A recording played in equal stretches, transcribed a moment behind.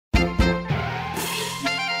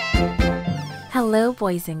Hello,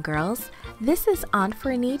 boys and girls. This is Aunt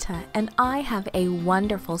Fernita, and I have a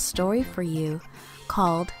wonderful story for you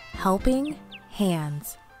called Helping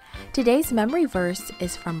Hands. Today's memory verse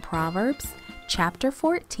is from Proverbs chapter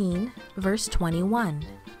 14, verse 21.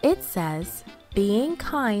 It says, "Being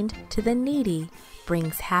kind to the needy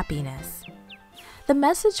brings happiness." The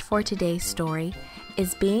message for today's story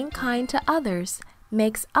is being kind to others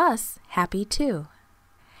makes us happy too.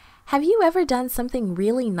 Have you ever done something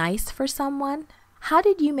really nice for someone? How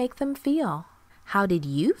did you make them feel? How did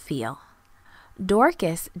you feel?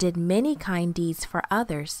 Dorcas did many kind deeds for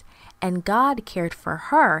others, and God cared for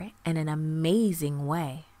her in an amazing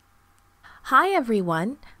way. Hi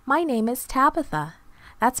everyone, my name is Tabitha.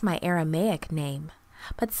 That's my Aramaic name,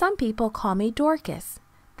 but some people call me Dorcas.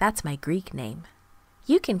 That's my Greek name.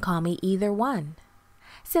 You can call me either one.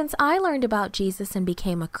 Since I learned about Jesus and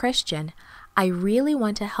became a Christian, I really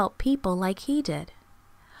want to help people like he did.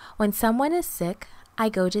 When someone is sick, I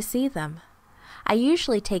go to see them. I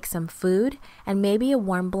usually take some food and maybe a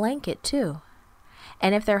warm blanket too.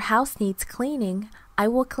 And if their house needs cleaning, I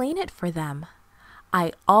will clean it for them.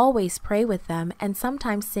 I always pray with them and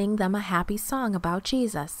sometimes sing them a happy song about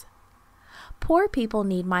Jesus. Poor people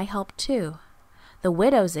need my help too, the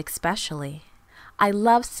widows especially. I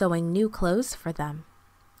love sewing new clothes for them.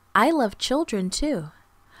 I love children too.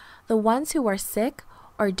 The ones who are sick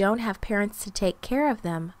or don't have parents to take care of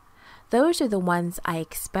them, those are the ones I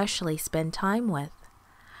especially spend time with.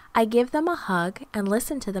 I give them a hug and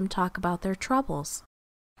listen to them talk about their troubles.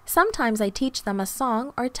 Sometimes I teach them a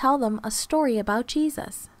song or tell them a story about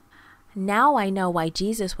Jesus. Now I know why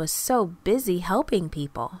Jesus was so busy helping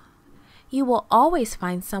people. You will always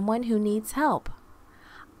find someone who needs help.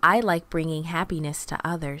 I like bringing happiness to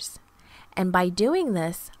others, and by doing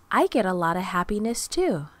this, I get a lot of happiness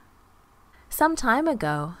too. Some time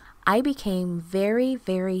ago, I became very,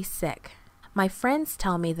 very sick. My friends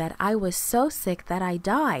tell me that I was so sick that I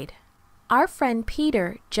died. Our friend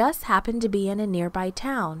Peter just happened to be in a nearby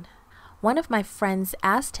town. One of my friends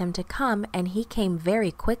asked him to come and he came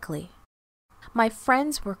very quickly. My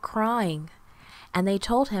friends were crying and they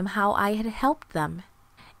told him how I had helped them.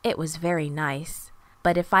 It was very nice,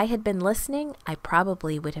 but if I had been listening, I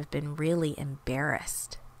probably would have been really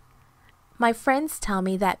embarrassed. My friends tell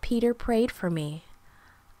me that Peter prayed for me.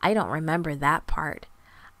 I don't remember that part.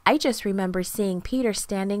 I just remember seeing Peter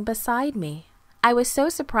standing beside me. I was so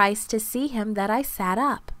surprised to see him that I sat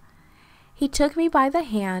up. He took me by the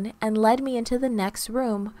hand and led me into the next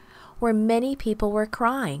room where many people were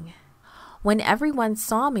crying. When everyone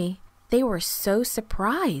saw me, they were so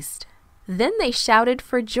surprised. Then they shouted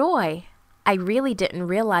for joy. I really didn't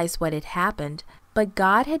realize what had happened, but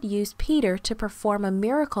God had used Peter to perform a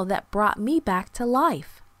miracle that brought me back to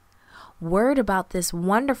life. Word about this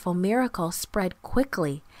wonderful miracle spread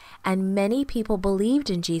quickly, and many people believed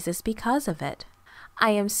in Jesus because of it. I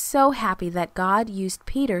am so happy that God used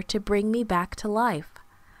Peter to bring me back to life.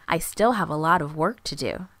 I still have a lot of work to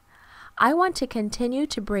do. I want to continue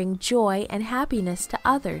to bring joy and happiness to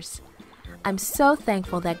others. I'm so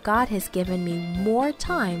thankful that God has given me more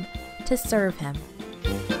time to serve Him.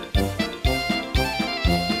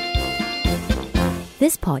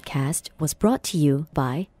 This podcast was brought to you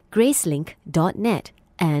by Gracelink.net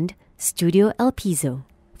and Studio El Piso.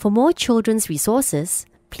 For more children's resources,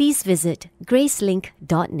 please visit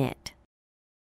Gracelink.net.